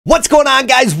What's going on,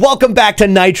 guys? Welcome back to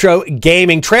Nitro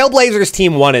Gaming. Trailblazers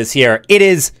Team 1 is here. It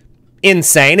is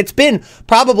insane. It's been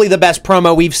probably the best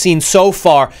promo we've seen so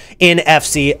far in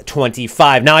FC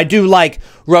 25. Now, I do like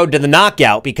Road to the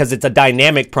Knockout because it's a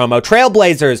dynamic promo.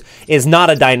 Trailblazers is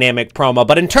not a dynamic promo,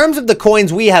 but in terms of the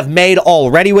coins we have made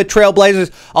already with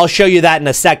Trailblazers, I'll show you that in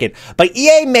a second. But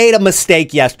EA made a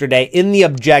mistake yesterday in the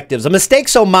objectives, a mistake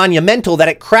so monumental that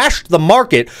it crashed the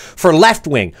market for left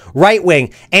wing, right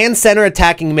wing, and center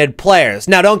attacking mid players.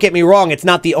 Now, don't get me wrong, it's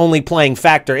not the only playing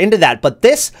factor into that, but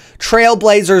this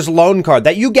Trailblazers loan card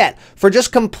that you get for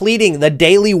just completing the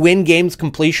daily win games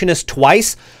completionist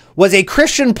twice was a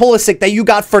Christian Pulisic that you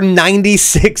got for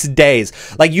 96 days.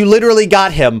 Like, you literally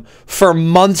got him for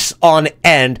months on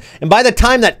end. And by the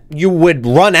time that you would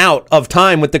run out of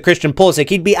time with the Christian Pulisic,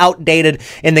 he'd be outdated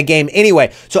in the game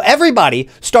anyway. So everybody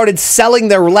started selling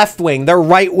their left wing, their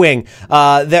right wing,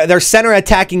 their center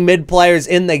attacking mid players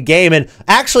in the game, and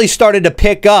actually started to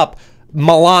pick up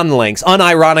Milan links.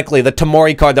 Unironically, the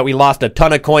Tomori card that we lost a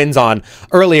ton of coins on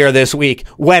earlier this week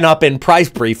went up in price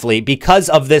briefly because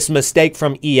of this mistake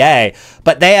from EA,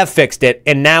 but they have fixed it,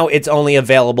 and now it's only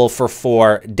available for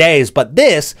 4 days. But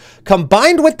this,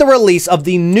 combined with the release of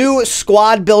the new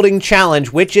squad building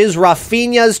challenge, which is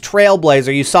Rafinha's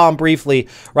Trailblazer, you saw him briefly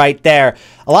right there,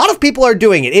 a lot of people are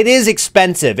doing it. It is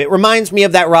expensive. It reminds me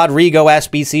of that Rodrigo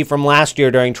SBC from last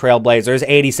year during Trailblazers,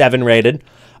 87 rated,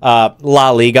 La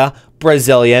Liga,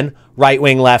 Brazilian, right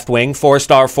wing, left wing,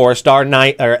 4-star, 4-star,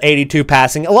 82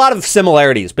 passing. A lot of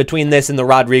similarities between this and the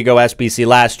Rodrigo SBC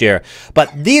last year.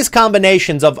 But these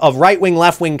combinations of right wing,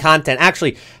 left wing content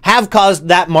actually have caused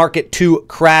that market to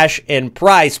crash in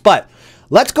price. But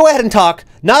let's go ahead and talk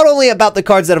not only about the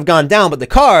cards that have gone down, but the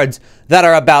cards that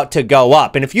are about to go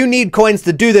up. And if you need coins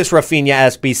to do this Rafinha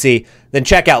SBC, then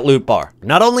check out Loot Bar.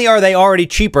 Not only are they already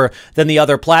cheaper than the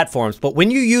other platforms, but when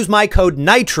you use my code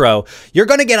NITRO, you're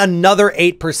going to get another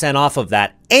 8% off of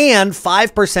that and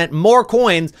 5% more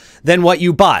coins than what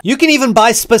you bought. You can even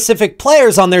buy specific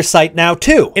players on their site now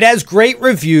too. It has great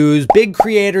reviews, big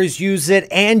creators use it,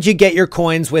 and you get your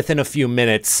coins within a few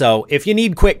minutes. So if you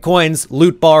need quick coins,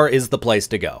 Loot Bar is the place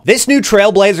to go. This new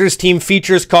Trailblazers team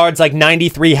features cards like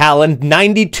 93 Haaland,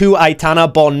 92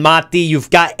 Aitana Bonmati,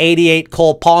 you've got 88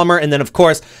 Cole Palmer, and then of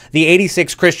course the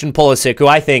 86 Christian Pulisic, who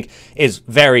I think is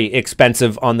very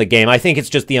expensive on the game. I think it's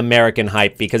just the American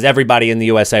hype because everybody in the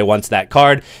USA wants that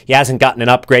card. He hasn't gotten an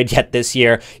upgrade yet this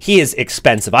year. He is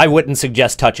expensive. I wouldn't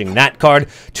suggest touching that card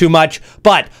too much,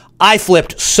 but I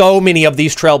flipped so many of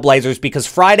these Trailblazers because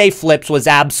Friday flips was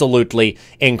absolutely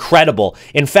incredible.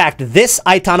 In fact, this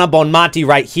Aitana Bonmati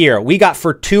right here, we got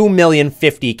for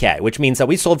 $2,050,000, which means that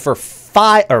we sold for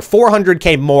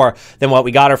 400K more than what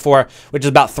we got her for, which is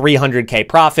about 300K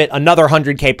profit. Another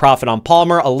 100K profit on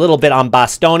Palmer, a little bit on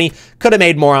Bastoni. Could have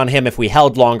made more on him if we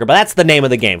held longer, but that's the name of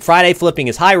the game. Friday flipping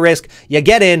is high risk. You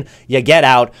get in, you get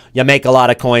out, you make a lot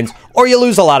of coins, or you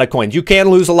lose a lot of coins. You can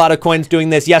lose a lot of coins doing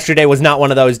this. Yesterday was not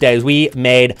one of those days. We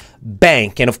made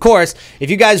bank. And of course, if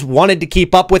you guys wanted to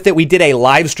keep up with it, we did a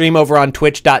live stream over on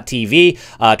twitch.tv,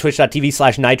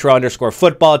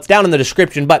 twitch.tv/nitro_football. It's down in the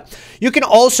description, but you can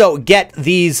also get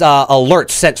these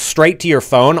alerts sent straight to your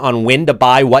phone on when to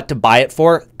buy, what to buy it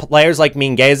for. Players like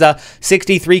Mingueza,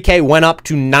 63K went up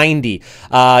to 90.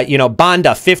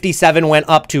 Banda, 57 went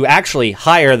up to actually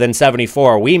higher than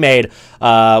 74. We got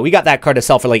that card to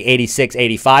sell for like 86,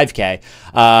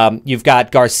 85K. You've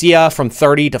got Garcia from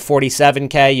 30 to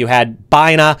 47K. You had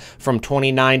Bina from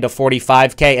 29 to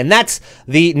 45K. And that's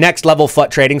the next level FUT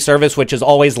trading service, which is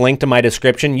always linked to my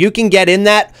description. You can get in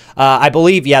that. I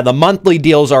believe, yeah, the monthly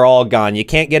deals are all gone. You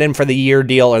can't get in for the year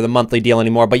deal or the monthly deal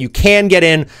anymore, but you can get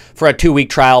in for a 2-week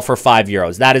trial for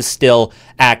 €5. That is still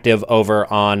active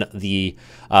over on the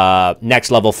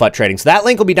next level FUT trading. So that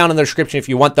link will be down in the description if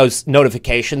you want those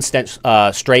notifications sent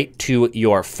straight to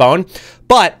your phone.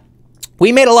 But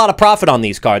we made a lot of profit on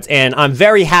these cards, and I'm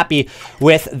very happy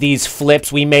with these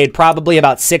flips. We made probably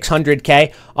about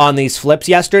 600K on these flips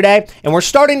yesterday, and we're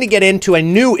starting to get into a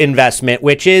new investment,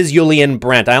 which is Julian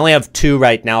Brandt. I only have 2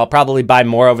 right now. I'll probably buy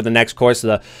more over the next course of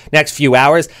the next few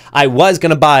hours. I was going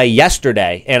to buy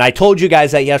yesterday, and I told you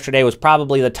guys that yesterday was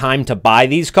probably the time to buy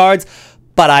these cards,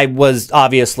 but I was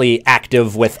obviously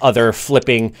active with other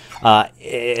flipping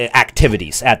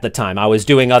activities at the time. I was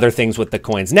doing other things with the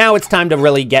coins. Now it's time to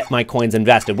really get my coins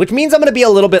invested, which means I'm going to be a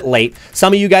little bit late.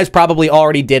 Some of you guys probably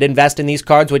already did invest in these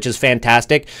cards, which is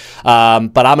fantastic, but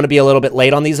I'm going to be a little bit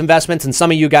late on these investments, and some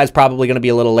of you guys probably going to be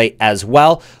a little late as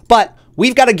well. But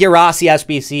we've got a Girassi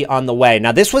SBC on the way.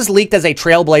 Now, this was leaked as a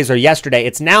Trailblazer yesterday.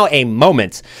 It's now a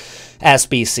Moments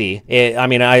SBC. I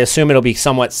mean, I assume it'll be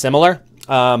somewhat similar.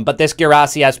 But this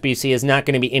Girassi SBC is not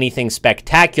going to be anything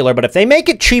spectacular. But if they make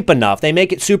it cheap enough, they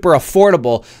make it super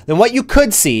affordable, then what you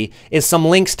could see is some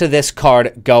links to this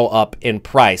card go up in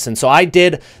price. And so I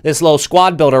did this little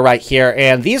squad builder right here,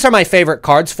 and these are my favorite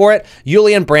cards for it.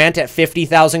 Julian Brandt at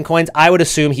 50,000 coins. I would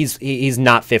assume he's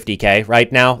not 50K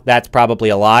right now. That's probably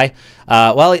a lie.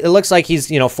 Well, it looks like he's,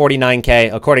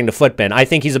 49K according to Futbin. I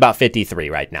think he's about 53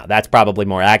 right now. That's probably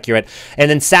more accurate. And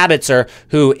then Sabitzer,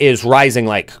 who is rising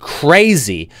like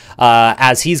crazy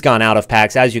as he's gone out of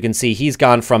packs. As you can see, he's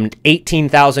gone from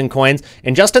 18,000 coins,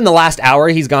 and just in the last hour,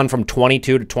 he's gone from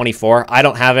 22 to 24. I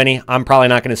don't have any. I'm probably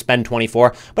not going to spend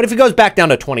 24, but if he goes back down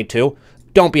to 22,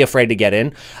 don't be afraid to get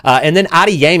in. And then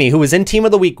Adeyemi, who was in Team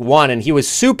of the Week 1, and he was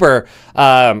super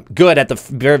good at the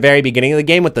very beginning of the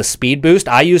game with the speed boost.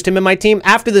 I used him in my team.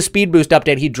 After the speed boost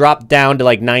update, he dropped down to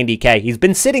like 90K. He's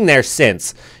been sitting there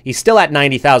since. He's still at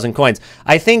 90,000 coins.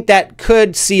 I think that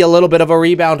could see a little bit of a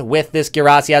rebound with this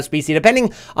Girassi SBC,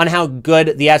 depending on how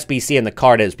good the SBC and the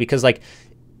card is, because like,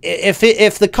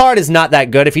 if the card is not that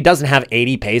good, if he doesn't have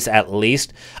 80 pace at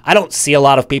least, I don't see a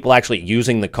lot of people actually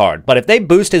using the card. But if they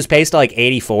boost his pace to like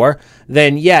 84,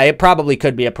 then yeah, it probably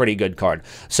could be a pretty good card.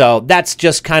 So that's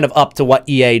just kind of up to what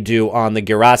EA do on the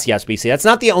Girassi SBC. That's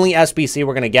not the only SBC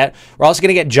we're going to get. We're also going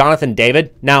to get Jonathan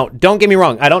David. Now, don't get me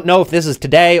wrong. I don't know if this is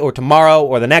today or tomorrow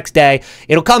or the next day.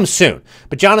 It'll come soon.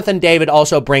 But Jonathan David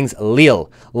also brings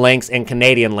Lille links and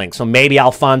Canadian links. So maybe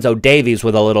Alphonso Davies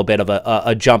with a little bit of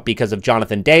a jump because of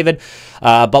Jonathan David.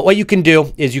 But what you can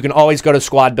do is you can always go to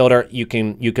Squad Builder. You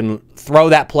can throw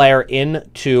that player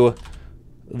into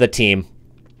the team,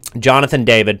 Jonathan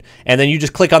David, and then you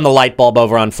just click on the light bulb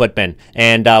over on Futbin.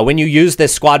 And when you use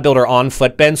this Squad Builder on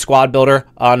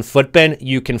Futbin,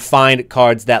 you can find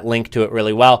cards that link to it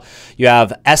really well. You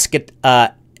have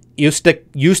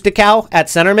Eustacow at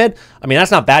center mid. I mean, that's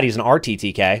not bad. He's an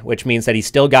RTTK, which means that he's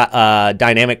still got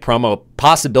dynamic promo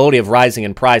possibility of rising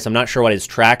in price. I'm not sure what his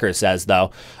tracker says,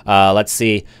 though. Let's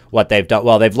see what they've done.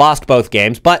 Well, they've lost both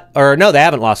games, or no, they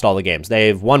haven't lost all the games.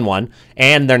 They've won one,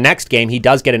 and their next game, he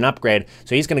does get an upgrade.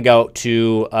 So he's going to go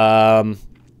to,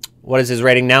 what is his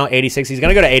rating now? 86. He's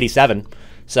going to go to 87.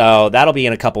 So that'll be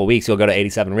in a couple of weeks. He'll go to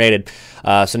 87 rated.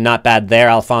 So not bad there.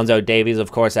 Alphonso Davies,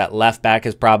 of course, at left back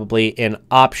is probably an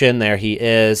option. There he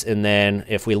is. And then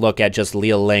if we look at just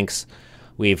Lille links,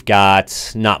 we've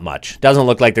got not much. Doesn't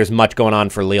look like there's much going on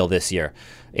for Lille this year.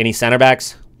 Any center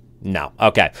backs? No.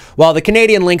 Okay. Well, the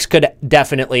Canadian links could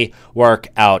definitely work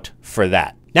out for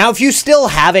that. Now, if you still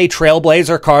have a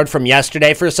Trailblazer card from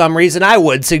yesterday for some reason, I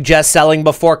would suggest selling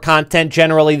before content.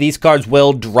 Generally, these cards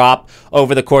will drop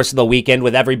over the course of the weekend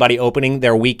with everybody opening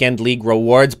their weekend league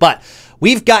rewards. But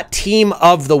we've got Team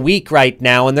of the Week right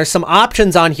now, and there's some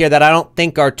options on here that I don't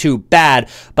think are too bad,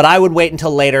 but I would wait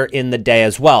until later in the day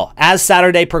as well. As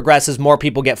Saturday progresses, more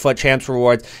people get Foot Champs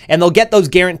rewards, and they'll get those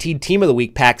guaranteed Team of the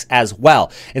Week packs as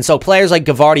well. And so players like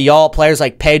Gavardiol, players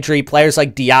like Pedri, players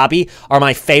like Diaby are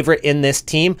my favorite in this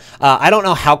team. I don't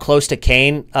know how close to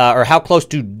Kane, or how close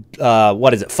to,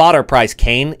 fodder price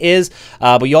Kane is,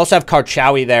 but you also have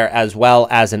Karchawi there as well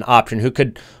as an option who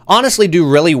could honestly do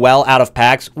really well out of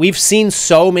packs. We've seen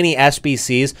so many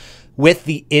SBCs with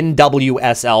the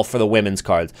NWSL for the women's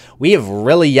cards. We have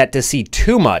really yet to see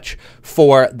too much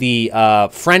for the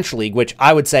French league, which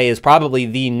I would say is probably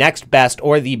the next best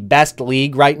or the best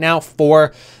league right now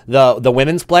for the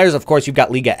women's players. Of course, you've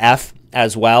got Liga F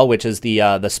as well, which is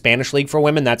the Spanish league for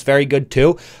women. That's very good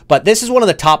too. But this is one of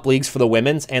the top leagues for the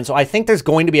women's, and so I think there's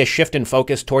going to be a shift in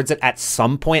focus towards it at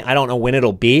some point. I don't know when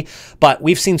it'll be, but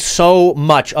we've seen so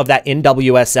much of that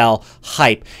NWSL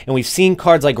hype, and we've seen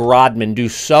cards like Rodman do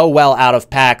so well out of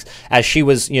packs, as she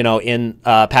was, in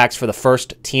packs for the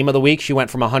first Team of the Week. She went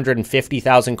from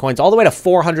 150,000 coins all the way to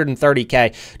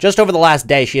 430K. Just over the last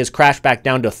day, she has crashed back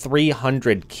down to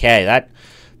 300K.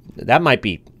 That might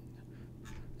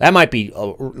be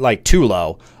like too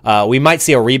low. We might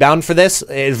see a rebound for this.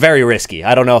 It's very risky.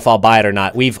 I don't know if I'll buy it or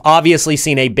not. We've obviously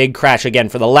seen a big crash again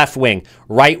for the left wing,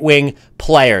 right wing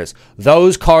players.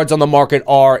 Those cards on the market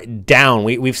are down.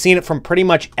 We've seen it from pretty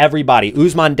much everybody.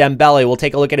 Ousmane Dembele. We'll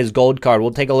take a look at his gold card.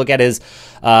 We'll take a look at his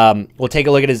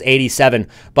 87.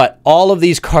 But all of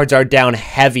these cards are down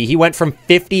heavy. He went from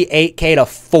 58K to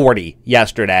 40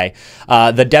 yesterday.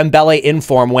 The Dembele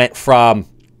inform went from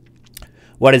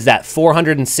what is that,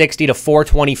 460 to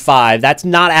 425. That's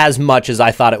not as much as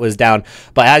I thought it was down,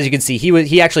 but as you can see,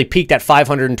 he actually peaked at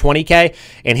 520K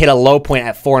and hit a low point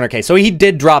at 400K. So he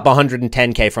did drop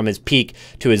 110K from his peak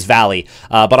to his valley,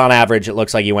 but on average, it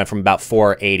looks like he went from about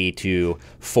 480 to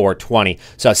 420.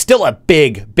 So still a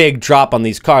big drop on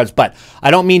these cards, but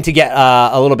I don't mean to get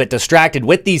a little bit distracted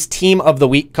with these team of the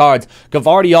week cards.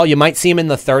 Gvardiol, you might see him in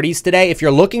the 30s today. If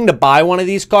you're looking to buy one of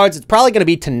these cards, it's probably going to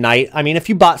be tonight. I mean, if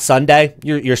you bought Sunday,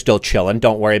 you're still chilling.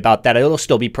 Don't worry about that. It'll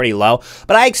still be pretty low,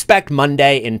 but I expect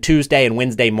Monday and Tuesday and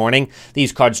Wednesday morning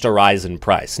these cards to rise in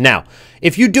price. Now,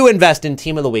 if you do invest in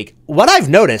Team of the Week, what I've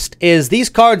noticed is these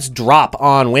cards drop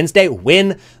on Wednesday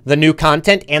when the new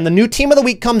content and the new Team of the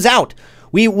Week comes out.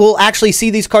 We will actually see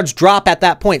these cards drop at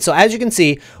that point. So as you can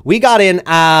see, we got in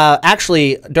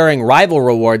actually during rival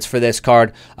rewards for this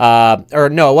card. Or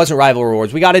no, it wasn't rival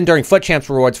rewards. We got in during Foot Champs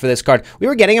rewards for this card. We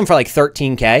were getting him for like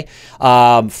 13K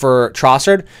for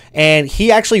Trossard. And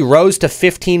he actually rose to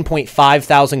 15.5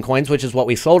 thousand coins, which is what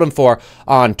we sold him for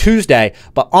on Tuesday.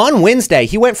 But on Wednesday,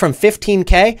 he went from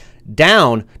 15K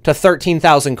down to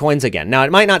 13,000 coins again. Now,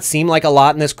 it might not seem like a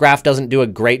lot, and this graph doesn't do a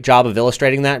great job of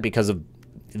illustrating that because of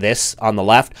this on the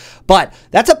left, but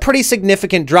that's a pretty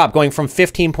significant drop, going from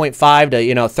 15.5 to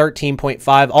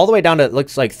 13.5 all the way down to, it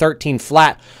looks like 13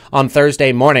 flat on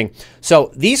Thursday morning. So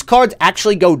these cards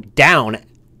actually go down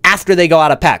after they go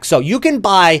out of pack. So you can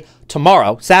buy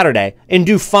tomorrow, Saturday, and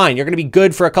do fine. You're going to be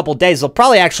good for a couple days. They'll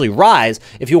probably actually rise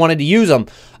if you wanted to use them,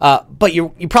 but you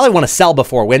probably want to sell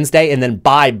before Wednesday and then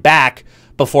buy back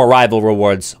before rival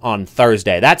rewards on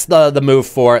Thursday. That's the move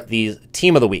for these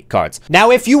Team of the Week cards.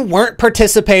 Now, if you weren't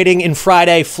participating in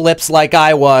Friday flips like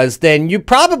I was, then you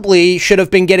probably should have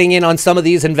been getting in on some of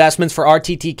these investments for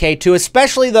RTTK2,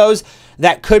 especially those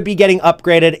that could be getting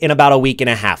upgraded in about a week and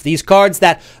a half. These cards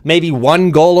that may be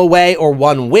one goal away or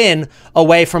one win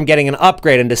away from getting an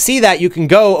upgrade. And to see that, you can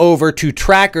go over to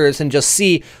trackers and just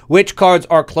see which cards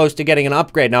are close to getting an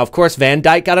upgrade. Now, of course, Van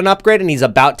Dijk got an upgrade and he's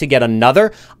about to get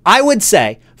another. I would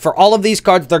say for all of these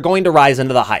cards, they're going to rise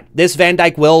into the hype. This Van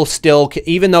Dijk will still,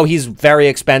 even though he's very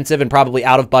expensive and probably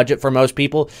out of budget for most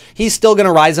people, he's still going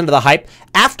to rise into the hype.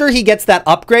 After he gets that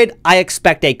upgrade, I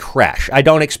expect a crash. I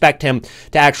don't expect him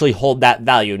to actually hold that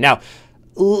value. Now,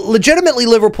 legitimately,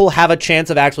 Liverpool have a chance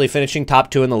of actually finishing top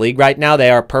 2 in the league right now.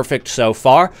 They are perfect so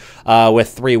far with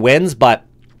 3 wins, but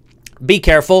be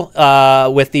careful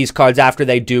with these cards after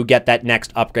they do get that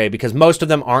next upgrade, because most of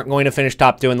them aren't going to finish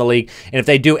top 2 in the league. And if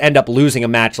they do end up losing a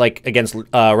match like against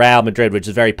Real Madrid, which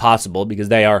is very possible because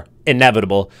they are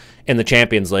inevitable in the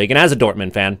Champions League, and as a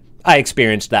Dortmund fan, I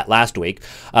experienced that last week.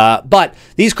 But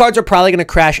these cards are probably going to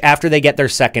crash after they get their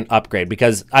second upgrade,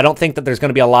 because I don't think that there's going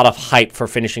to be a lot of hype for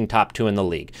finishing top 2 in the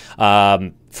league.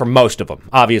 For most of them.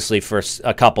 Obviously, for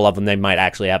a couple of them, they might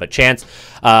actually have a chance.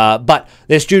 But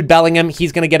this Jude Bellingham,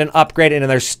 he's going to get an upgrade, and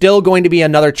there's still going to be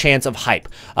another chance of hype.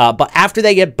 But after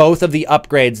they get both of the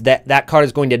upgrades, that card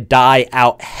is going to die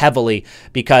out heavily,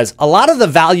 because a lot of the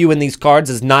value in these cards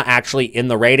is not actually in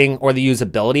the rating or the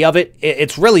usability of it.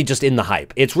 It's really just in the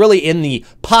hype. It's really in the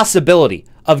possibility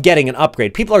of getting an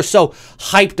upgrade. People are so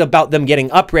hyped about them getting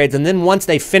upgrades, and then once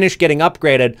they finish getting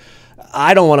upgraded,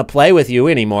 I don't want to play with you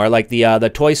anymore, like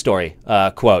the Toy Story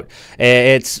quote.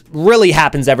 It's really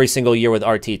happens every single year with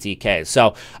RTTK.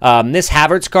 So this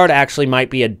Havertz card actually might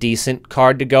be a decent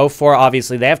card to go for.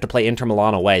 Obviously, they have to play Inter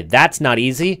Milan away. That's not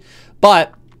easy,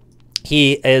 but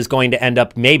he is going to end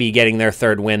up maybe getting their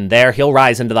third win there. He'll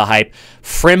rise into the hype.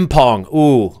 Frimpong,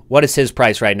 ooh, what is his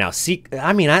price right now?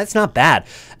 I mean, that's not bad.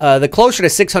 The closer to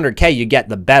 600K you get,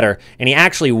 the better. And he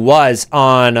actually was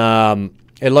on,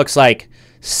 it looks like,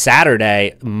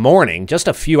 Saturday morning, just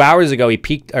a few hours ago. He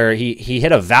peaked, or he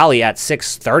hit a valley at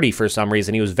 630 for some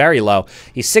reason. He was very low.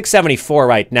 He's 674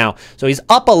 right now, so he's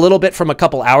up a little bit from a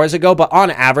couple hours ago, but on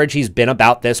average he's been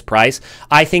about this price.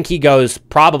 I think he goes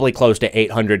probably close to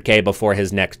 800K before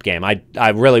his next game. I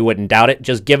really wouldn't doubt it,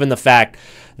 just given the fact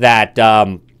that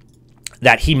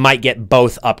that he might get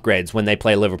both upgrades when they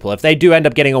play Liverpool. If they do end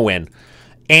up getting a win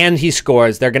and he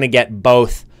scores, they're going to get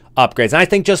both upgrades. And I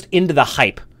think just into the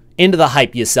hype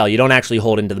you sell. You don't actually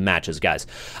hold into the matches, guys.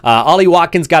 Ollie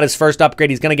Watkins got his first upgrade.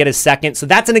 He's going to get his second. So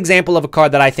that's an example of a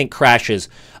card that I think crashes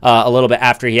a little bit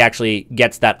after he actually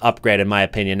gets that upgrade, in my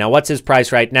opinion. Now, what's his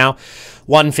price right now?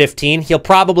 115. He'll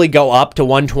probably go up to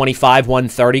 125,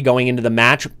 130 going into the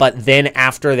match, but then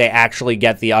after they actually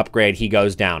get the upgrade, he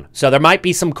goes down. So there might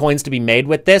be some coins to be made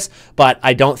with this, but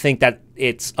I don't think that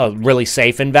it's a really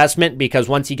safe investment, because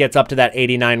once he gets up to that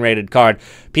 89 rated card,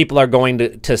 people are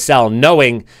going to sell,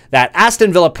 knowing that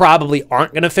Aston Villa probably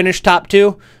aren't going to finish top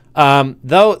 2.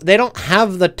 though they don't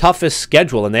have the toughest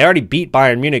schedule, and they already beat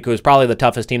Bayern Munich, who was probably the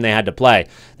toughest team they had to play.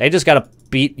 They just got to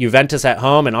beat Juventus at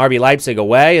home and RB Leipzig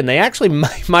away, and they actually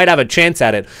might have a chance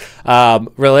at it,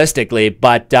 realistically.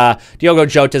 But Diogo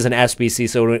Jota's an SBC,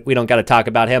 so we don't got to talk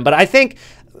about him. But I think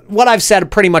what I've said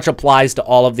pretty much applies to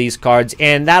all of these cards,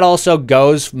 and that also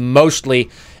goes mostly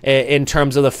in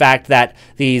terms of the fact that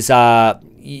these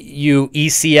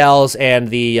ECLs and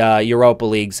the Europa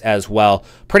Leagues as well,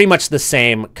 pretty much the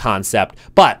same concept.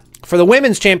 But for the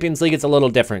Women's Champions League, it's a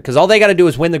little different because all they got to do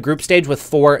is win the group stage with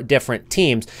 4 different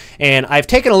teams. And I've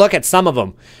taken a look at some of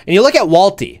them. And you look at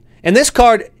Walty, and this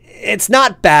card, it's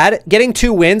not bad. Getting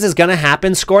 2 wins is going to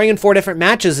happen. Scoring in 4 different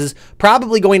matches is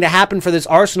probably going to happen for this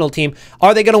Arsenal team.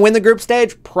 Are they going to win the group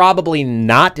stage? Probably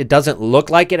not. It doesn't look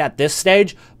like it at this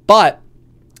stage. But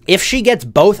if she gets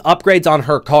both upgrades on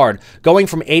her card, going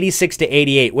from 86 to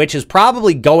 88, which is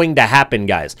probably going to happen,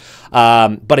 guys,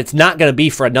 but it's not going to be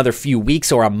for another few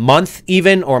weeks or a month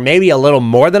even, or maybe a little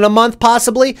more than a month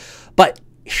possibly, but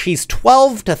she's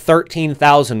 12 to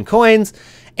 13,000 coins,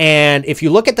 and if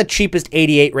you look at the cheapest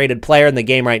 88 rated player in the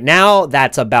game right now,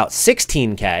 that's about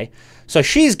 16K, so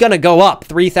she's going to go up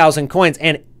 3,000 coins,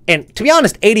 and to be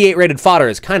honest, 88 rated fodder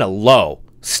is kind of low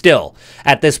still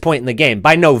at this point in the game.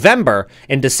 By November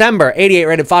and December, 88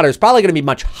 rated fodder is probably going to be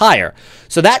much higher.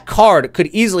 So that card could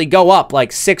easily go up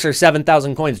like 6,000 or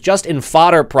 7,000 coins just in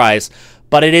fodder price,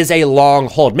 but it is a long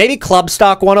hold. Maybe club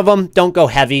stock one of them. Don't go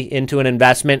heavy into an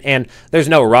investment, and there's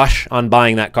no rush on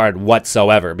buying that card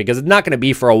whatsoever because it's not going to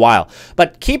be for a while.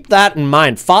 But keep that in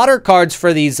mind. Fodder cards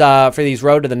for these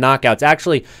road to the knockouts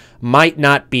actually might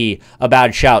not be a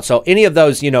bad shout. So any of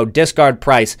those, discard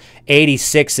price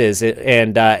 86s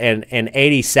and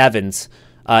 87s,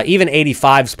 even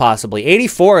 85s possibly.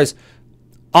 84s,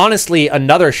 honestly,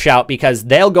 another shout because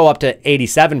they'll go up to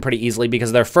 87 pretty easily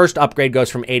because their first upgrade goes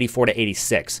from 84 to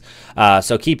 86.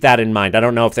 So keep that in mind. I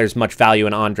don't know if there's much value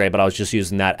in Andre, but I was just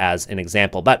using that as an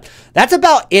example. But that's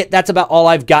about it. That's about all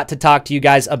I've got to talk to you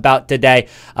guys about today.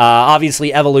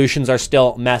 Obviously, evolutions are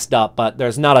still messed up, but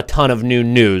there's not a ton of new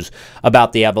news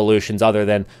about the evolutions other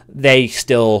than they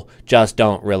still just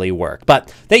don't really work. But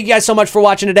thank you guys so much for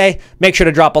watching today. Make sure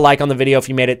to drop a like on the video if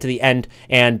you made it to the end,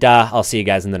 and I'll see you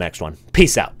guys in the next one. Peace out.